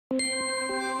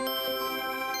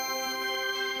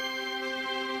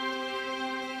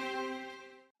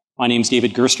My name is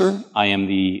David Gerster. I am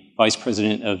the Vice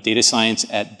President of Data Science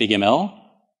at BigML.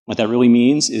 What that really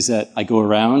means is that I go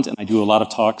around and I do a lot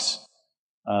of talks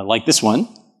like this one,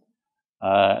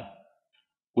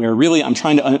 where really I'm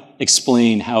trying to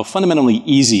explain how fundamentally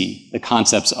easy the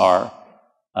concepts are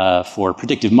for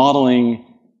predictive modeling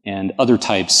and other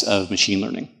types of machine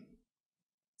learning.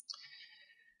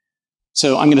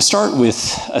 So I'm going to start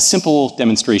with a simple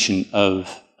demonstration of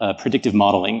predictive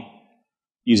modeling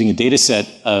using a data set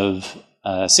of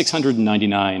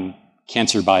 699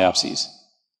 cancer biopsies.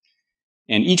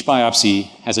 And each biopsy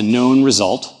has a known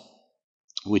result,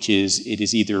 which is it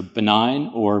is either benign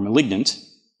or malignant.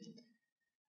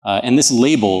 And this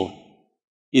label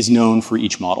is known for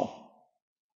each model.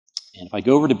 And if I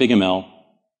go over to BigML,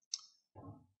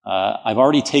 I've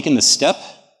already taken the step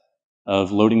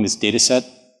of loading this data set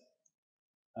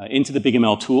into the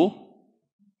BigML tool.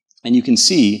 And you can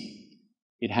see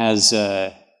it has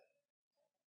a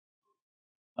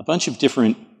bunch of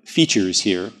different features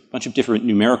here, a bunch of different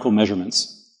numerical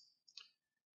measurements.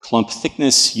 Clump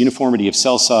thickness, uniformity of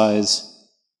cell size,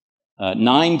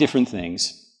 9 different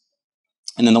things.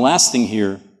 And then the last thing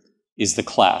here is the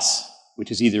class, which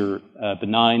is either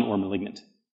benign or malignant.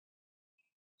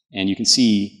 And you can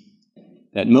see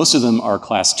that most of them are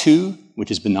class 2,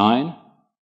 which is benign.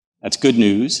 That's good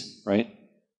news, right?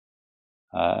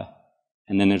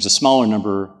 And then there's a smaller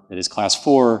number that is class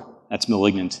 4, that's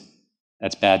malignant,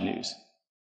 that's bad news.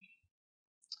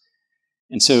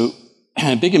 And so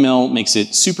BigML makes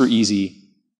it super easy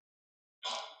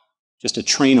just to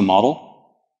train a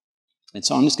model. And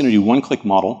so I'm just going to do one-click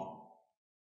model.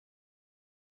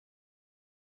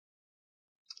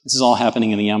 This is all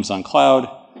happening in the Amazon cloud.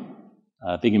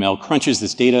 BigML crunches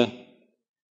this data.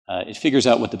 It figures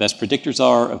out what the best predictors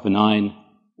are of benign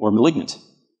or malignant.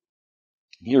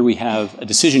 Here we have a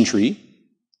decision tree.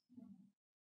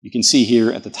 You can see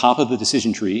here at the top of the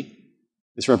decision tree,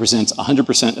 this represents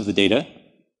 100% of the data,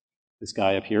 this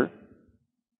guy up here.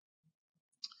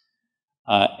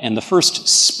 And the first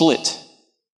split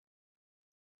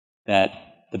that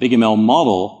the BigML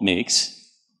model makes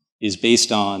is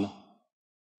based on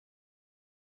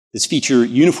this feature,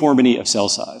 uniformity of cell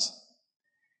size.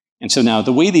 And so now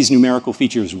the way these numerical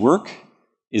features work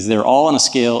is they're all on a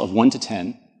scale of 1 to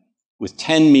 10, with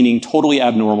 10 meaning totally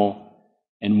abnormal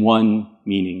and 1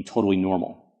 meaning totally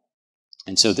normal.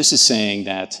 And so this is saying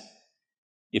that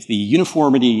if the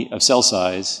uniformity of cell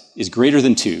size is greater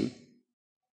than 2,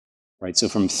 right, so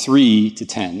from 3 to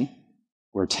 10,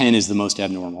 where 10 is the most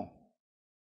abnormal,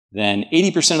 then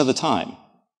 80% of the time,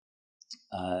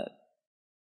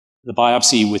 the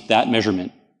biopsy with that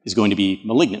measurement is going to be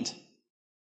malignant.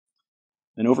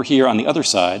 Then over here on the other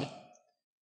side,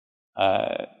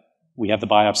 we have the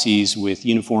biopsies with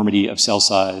uniformity of cell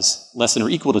size less than or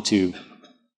equal to 2.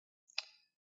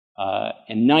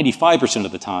 And 95%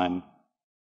 of the time,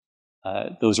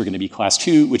 those are going to be class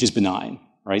 2, which is benign,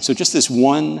 right? So just this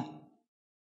one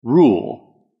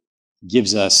rule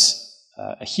gives us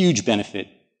a huge benefit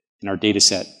in our data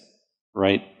set,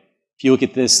 right? If you look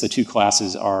at this, the 2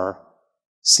 classes are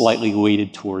slightly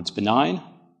weighted towards benign.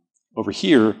 Over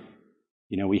here,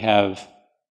 we have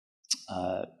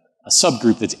a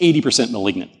subgroup that's 80%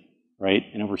 malignant, right?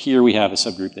 And over here we have a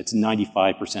subgroup that's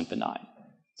 95% benign.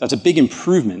 So that's a big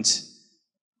improvement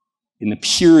in the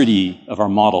purity of our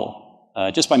model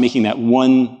just by making that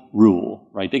one rule,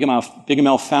 right?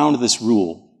 BigML found this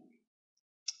rule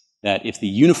that if the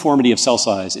uniformity of cell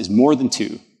size is more than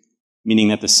 2, meaning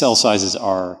that the cell sizes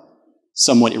are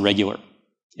somewhat irregular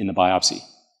in the biopsy,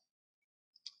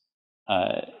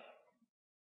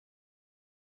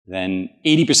 then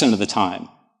 80% of the time,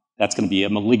 that's going to be a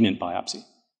malignant biopsy.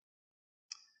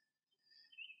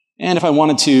 And if I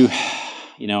wanted to,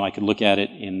 I could look at it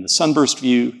in the sunburst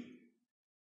view.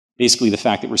 Basically, the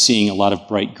fact that we're seeing a lot of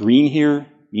bright green here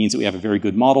means that we have a very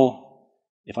good model.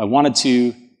 If I wanted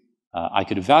to, I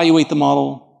could evaluate the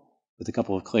model with a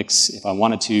couple of clicks. If I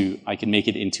wanted to, I could make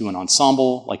it into an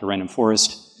ensemble, like a random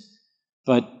forest.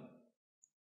 But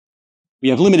we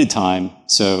have limited time,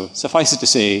 so suffice it to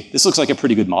say, this looks like a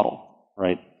pretty good model,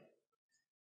 right?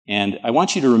 And I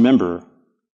want you to remember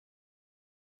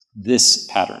this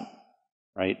pattern,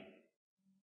 right?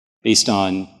 Based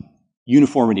on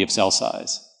uniformity of cell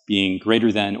size being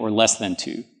greater than or less than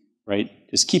 2, right?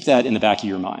 Just keep that in the back of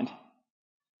your mind.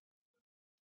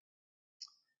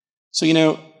 So,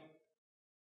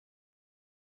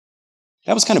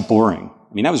 that was kind of boring.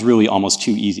 I mean, that was really almost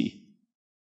too easy.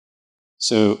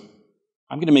 So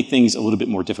I'm going to make things a little bit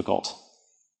more difficult.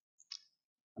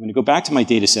 I'm going to go back to my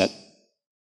data set,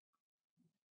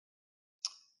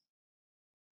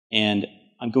 and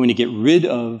I'm going to get rid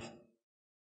of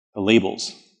the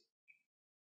labels.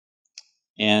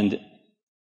 And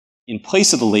in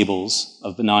place of the labels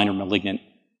of benign or malignant,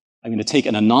 I'm going to take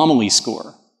an anomaly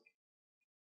score,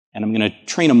 and I'm going to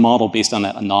train a model based on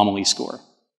that anomaly score.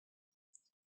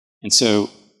 And so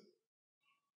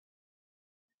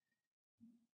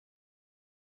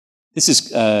this is,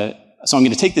 so I'm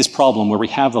going to take this problem where we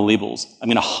have the labels. I'm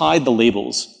going to hide the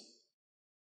labels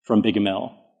from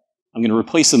BigML. I'm going to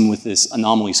replace them with this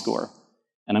anomaly score.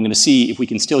 And I'm going to see if we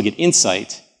can still get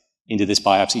insight into this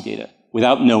biopsy data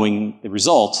without knowing the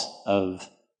result of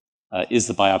is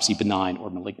the biopsy benign or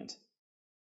malignant.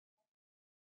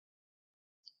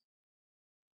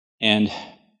 And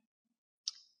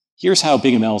here's how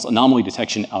BigML's anomaly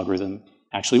detection algorithm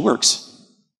actually works.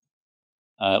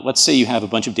 Let's say you have a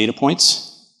bunch of data points,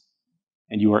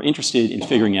 and you are interested in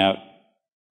figuring out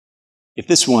if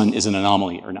this one is an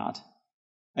anomaly or not.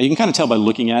 Now, you can kind of tell by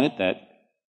looking at it that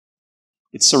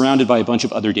it's surrounded by a bunch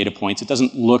of other data points. It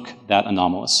doesn't look that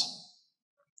anomalous.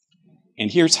 And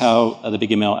here's how the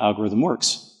BigML algorithm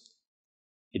works.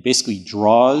 It basically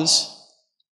draws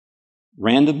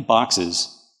random boxes,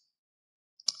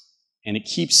 and it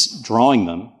keeps drawing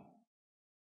them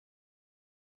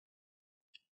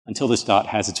until this dot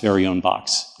has its very own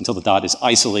box, until the dot is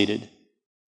isolated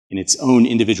in its own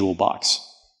individual box.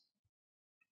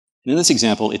 And in this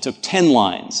example, it took 10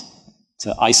 lines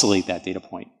to isolate that data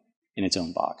point in its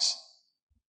own box.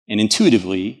 And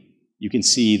intuitively, you can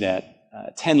see that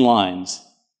 10 lines,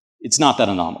 it's not that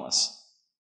anomalous.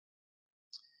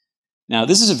 Now,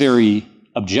 this is a very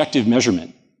objective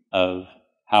measurement of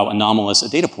how anomalous a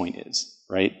data point is,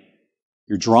 right?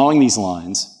 You're drawing these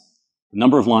lines. The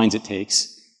number of lines it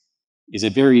takes is a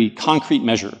very concrete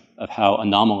measure of how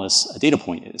anomalous a data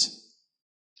point is.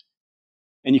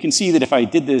 And you can see that if I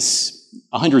did this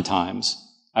 100 times,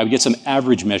 I would get some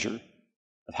average measure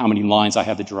of how many lines I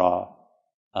had to draw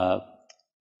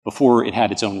before it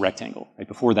had its own rectangle, right?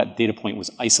 Before that data point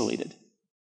was isolated.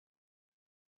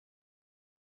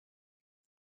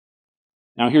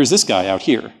 Now here's this guy out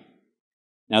here.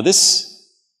 Now this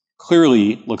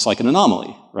clearly looks like an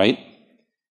anomaly, right?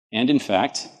 And in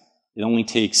fact, it only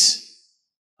takes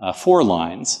 4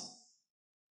 lines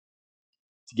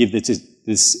to give this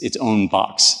its own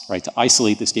box, right? To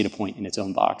isolate this data point in its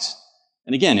own box.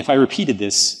 And again, if I repeated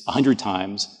this 100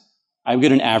 times, I would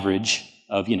get an average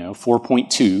of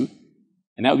 4.2,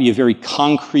 and that would be a very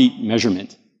concrete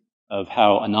measurement of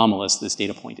how anomalous this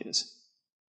data point is.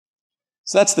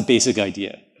 So that's the basic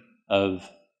idea of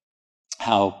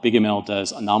how BigML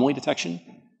does anomaly detection.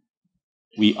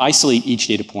 We isolate each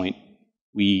data point.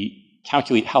 We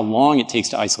calculate how long it takes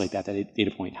to isolate that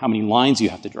data point, how many lines you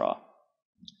have to draw.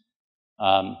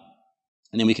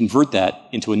 And then we convert that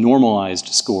into a normalized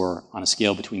score on a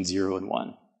scale between 0 and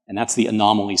 1. And that's the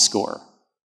anomaly score.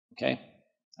 Okay?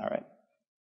 All right.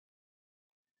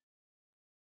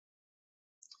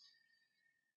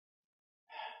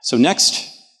 So next,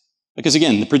 because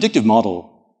again, the predictive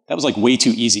model, that was like way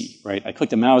too easy, right? I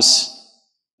clicked a mouse,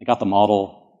 I got the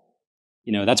model.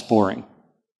 That's boring.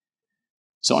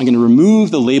 So I'm going to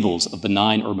remove the labels of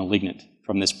benign or malignant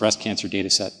from this breast cancer data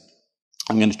set.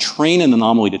 I'm going to train an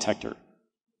anomaly detector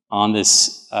on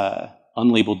this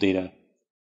unlabeled data,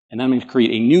 and then I'm going to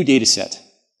create a new data set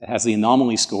that has the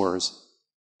anomaly scores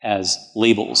as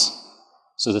labels.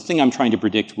 So the thing I'm trying to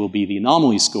predict will be the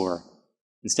anomaly score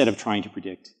instead of trying to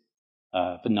predict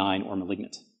benign or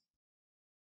malignant.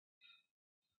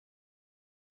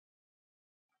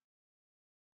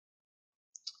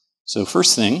 So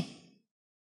first thing,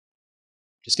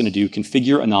 just going to do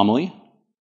configure anomaly.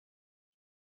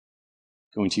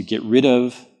 Going to get rid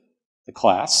of the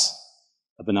class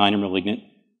of benign or malignant.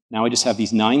 Now I just have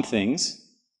these 9 things,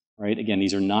 right? Again,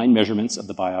 these are 9 measurements of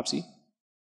the biopsy.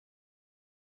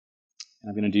 And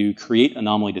I'm going to do create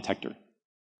anomaly detector.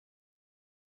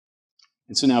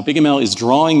 And so now BigML is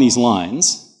drawing these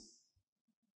lines,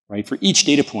 right? For each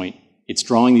data point, it's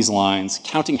drawing these lines,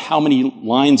 counting how many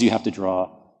lines you have to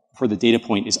draw before the data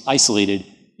point is isolated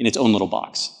in its own little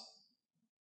box.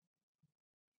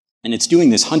 And it's doing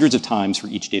this hundreds of times for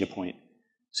each data point.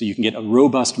 So you can get a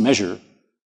robust measure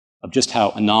of just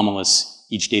how anomalous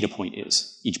each data point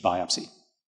is, each biopsy.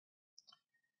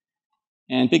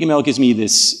 And BigML gives me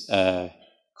this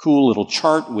cool little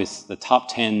chart with the top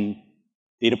 10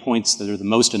 data points that are the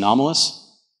most anomalous.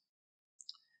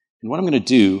 And what I'm going to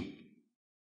do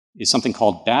is something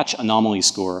called batch anomaly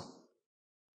score.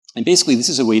 And basically, this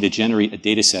is a way to generate a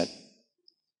data set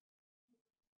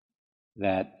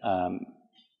that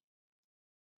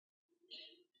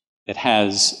that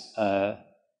has the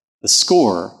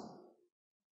score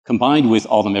combined with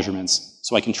all the measurements,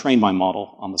 so I can train my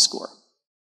model on the score.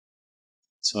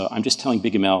 So I'm just telling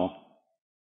BigML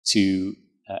to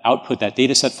output that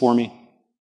data set for me.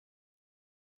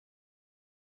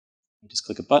 I just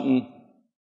click a button.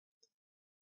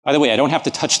 By the way, I don't have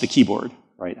to touch the keyboard,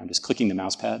 right? I'm just clicking the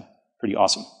mouse pad. Pretty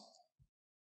awesome.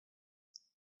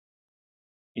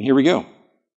 And here we go.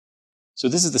 So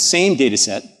this is the same data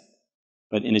set,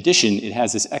 but in addition, it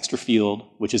has this extra field,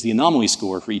 which is the anomaly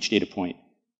score for each data point.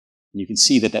 And you can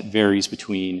see that that varies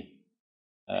between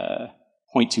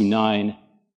 0.29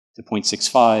 to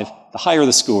 0.65. The higher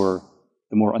the score,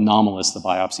 the more anomalous the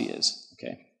biopsy is,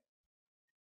 okay?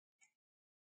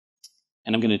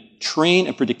 And I'm going to train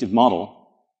a predictive model,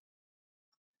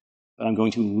 but I'm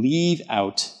going to leave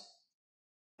out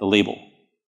the label.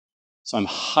 So I'm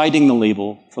hiding the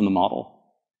label from the model.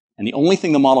 And the only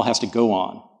thing the model has to go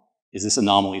on is this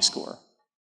anomaly score.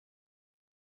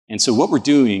 And so what we're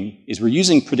doing is we're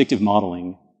using predictive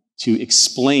modeling to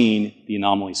explain the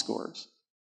anomaly scores,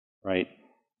 right?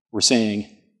 We're saying,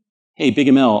 hey,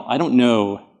 BigML, I don't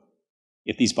know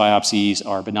if these biopsies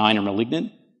are benign or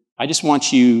malignant. I just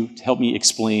want you to help me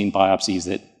explain biopsies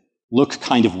that look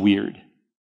kind of weird,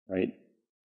 right?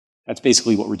 That's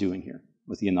basically what we're doing here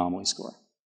with the anomaly score.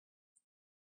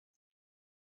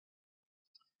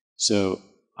 So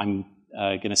I'm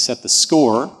going to set the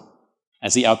score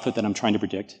as the output that I'm trying to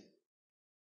predict.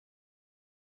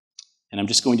 And I'm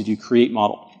just going to do create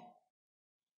model.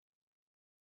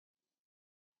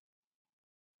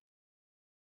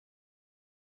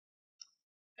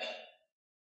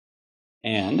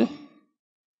 And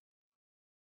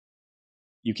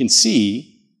you can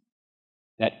see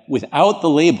that without the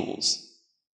labels,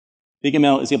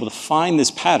 BigML is able to find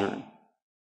this pattern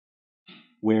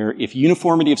where if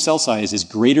uniformity of cell size is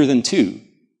greater than 2,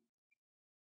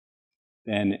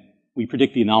 then we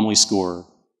predict the anomaly score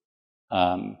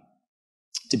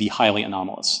to be highly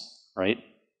anomalous, right?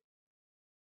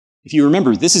 If you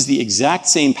remember, this is the exact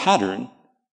same pattern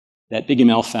that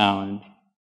BigML found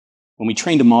when we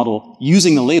trained a model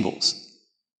using the labels,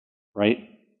 right?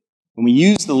 When we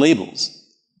used the labels,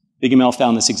 BigML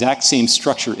found this exact same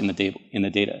structure in the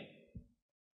data.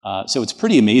 So it's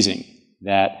pretty amazing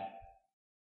that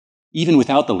even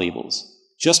without the labels,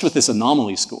 just with this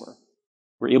anomaly score,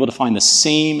 we're able to find the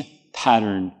same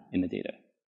pattern in the data.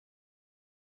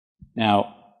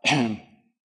 Now,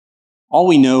 all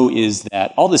we know is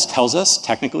that, all this tells us,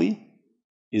 technically,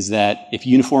 is that if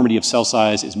uniformity of cell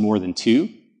size is more than 2,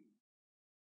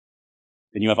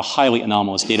 then you have a highly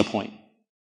anomalous data point,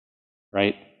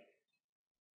 right?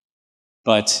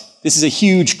 But this is a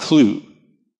huge clue,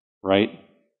 right?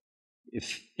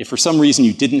 If for some reason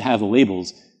you didn't have the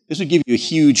labels, this would give you a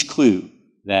huge clue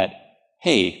that,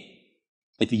 hey,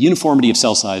 if the uniformity of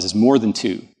cell size is more than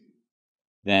 2,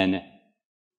 then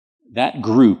that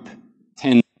group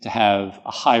tends to have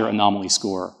a higher anomaly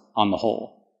score on the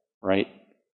whole, right?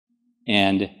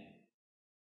 And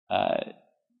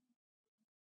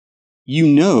you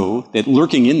know that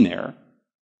lurking in there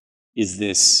is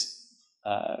this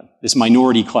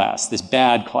minority class, this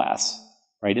bad class,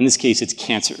 right? In this case, it's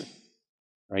cancer,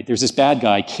 right? There's this bad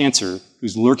guy, cancer,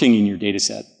 who's lurking in your data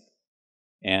set.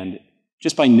 And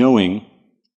just by knowing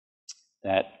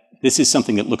that this is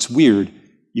something that looks weird,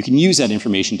 you can use that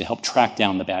information to help track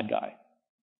down the bad guy,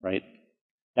 right?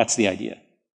 That's the idea.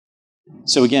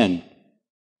 So again,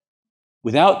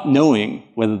 without knowing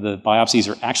whether the biopsies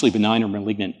are actually benign or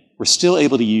malignant, we're still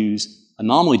able to use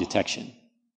anomaly detection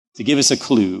to give us a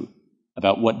clue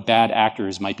about what bad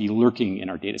actors might be lurking in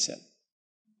our data set.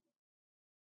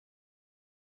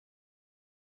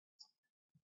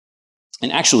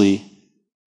 And actually,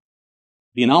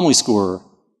 the anomaly score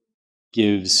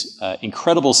gives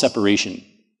incredible separation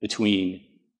between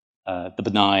the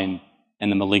benign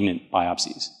and the malignant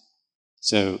biopsies.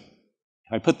 So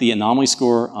if I put the anomaly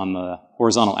score on the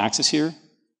horizontal axis here,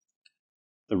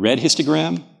 the red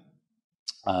histogram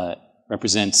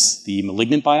represents the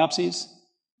malignant biopsies.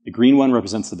 The green one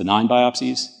represents the benign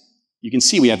biopsies. You can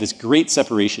see we have this great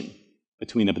separation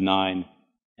between the benign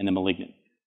and the malignant,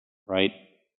 right?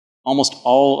 Almost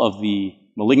all of the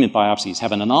malignant biopsies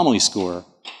have an anomaly score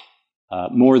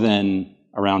more than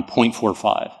around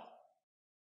 0.45.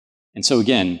 And so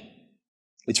again,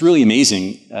 it's really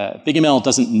amazing. BigML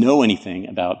doesn't know anything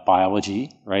about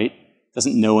biology, right?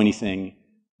 Doesn't know anything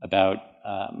about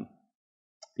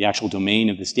the actual domain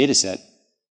of this data set.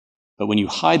 But when you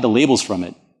hide the labels from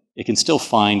it, it can still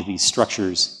find these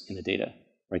structures in the data,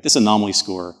 right? This anomaly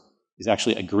score is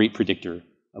actually a great predictor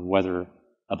of whether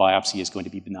a biopsy is going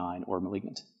to be benign or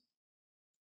malignant.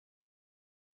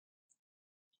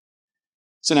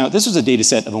 So now, this was a data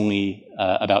set of only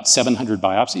about 700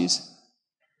 biopsies.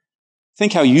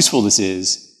 Think how useful this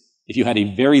is if you had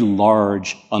a very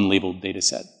large unlabeled data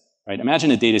set, right?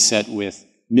 Imagine a data set with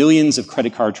millions of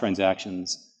credit card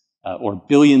transactions or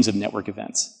billions of network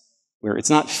events, where it's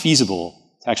not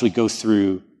feasible to actually go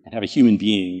through and have a human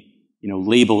being,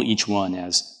 label each one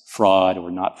as fraud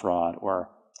or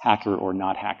hacker or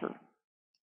not hacker.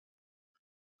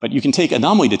 But you can take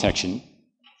anomaly detection,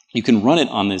 you can run it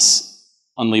on this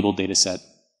unlabeled data set,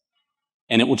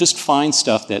 and it will just find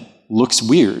stuff that looks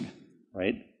weird,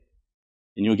 right?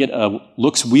 And you'll get a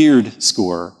looks weird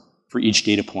score for each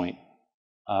data point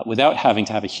without having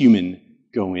to have a human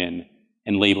go in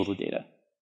and label the data.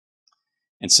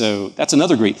 And so that's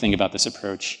another great thing about this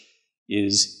approach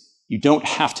is you don't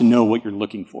have to know what you're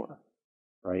looking for,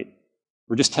 right?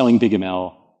 We're just telling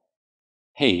BigML,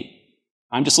 hey,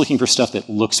 I'm just looking for stuff that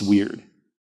looks weird.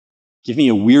 Give me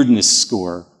a weirdness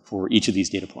score for each of these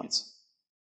data points.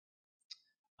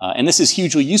 And this is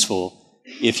hugely useful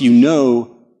if you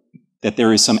know that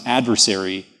there is some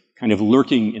adversary kind of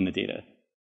lurking in the data,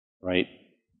 right?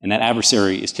 And that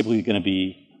adversary is typically going to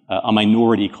be a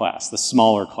minority class, the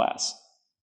smaller class.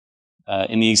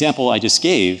 In the example I just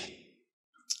gave,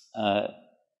 that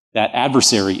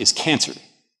adversary is cancer,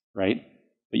 right?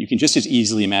 But you can just as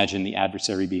easily imagine the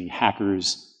adversary being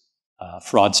hackers,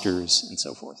 fraudsters, and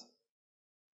so forth.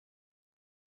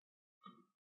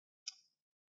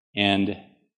 And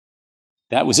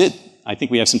that was it. I think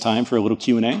we have some time for a little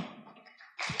Q&A.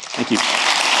 Thank you.